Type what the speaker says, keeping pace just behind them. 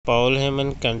Paul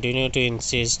Heyman continued to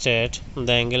insist that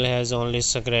the angle has only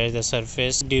scratched the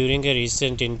surface. During a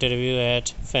recent interview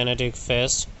at Fanatic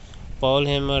Fest, Paul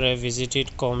Heyman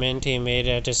revisited comment he made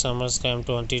at a SummerSlam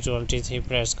 2023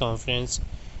 press conference,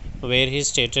 where he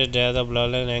stated that the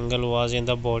Bloodline angle was in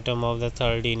the bottom of the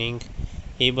third inning.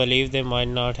 He believed they might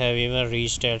not have even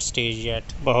reached that stage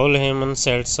yet. Paul Heyman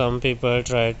said, "Some people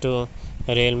tried to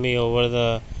rail me over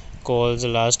the coals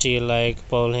last year, like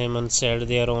Paul Heyman said,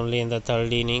 they are only in the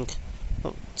third inning.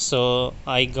 So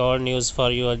I got news for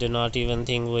you, I do not even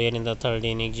think we're in the third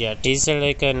inning yet." He said,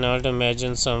 "I cannot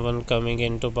imagine someone coming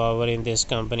into power in this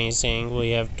company saying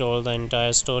we have told the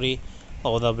entire story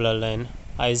of the Bloodline.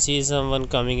 I see someone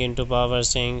coming into power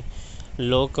saying,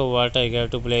 look what I get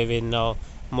to play with now.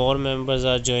 More members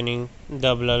are joining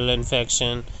the Bloodline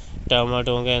faction. Tama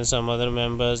Tonga and some other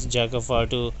members.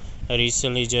 Jakafatu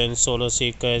recently joined. Solo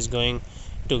Sika is going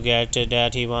to get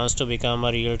that he wants to become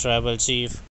a real tribal chief."